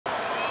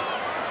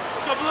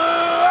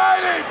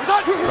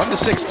From the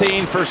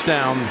 16, first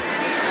down.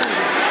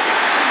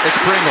 It's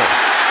Pringle.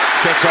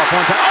 Checks off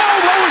one time. Oh,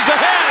 lowers the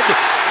head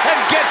and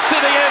gets to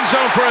the end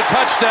zone for a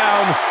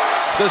touchdown.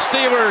 The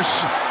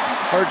Steelers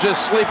are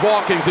just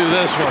sleepwalking through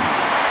this one.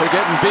 They're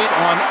getting beat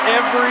on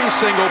every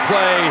single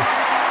play.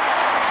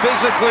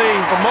 Physically,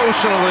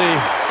 emotionally,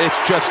 it's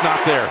just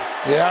not there.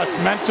 Yes,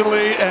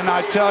 mentally, and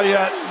I tell you,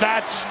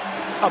 that's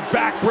a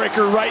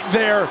backbreaker right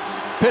there.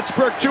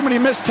 Pittsburgh, too many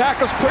missed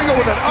tackles. Pringle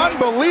with an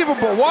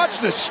unbelievable, watch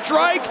this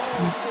strike.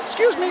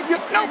 Excuse me,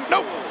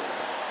 no.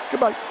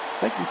 Goodbye,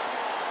 thank you.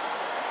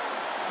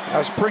 That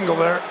was Pringle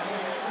there.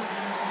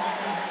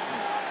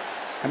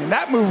 I mean,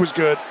 that move was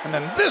good, and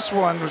then this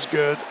one was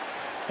good.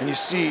 And you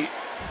see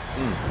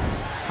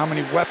how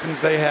many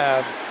weapons they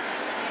have.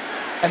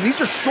 And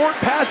these are short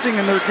passing,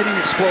 and they're getting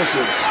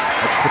explosives.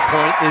 Extra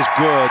point is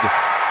good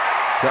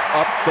to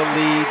up the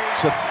lead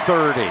to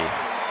 30.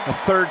 A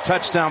third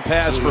touchdown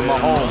pass for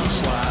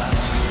Mahomes.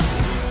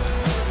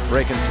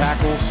 Breaking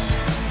tackles,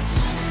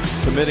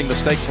 committing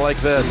mistakes like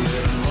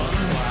this.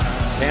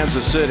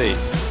 Kansas City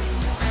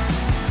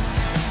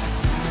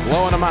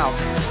blowing them out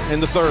in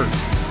the third.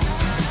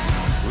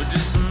 We're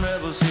just some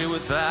rebels here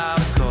without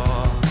a cause.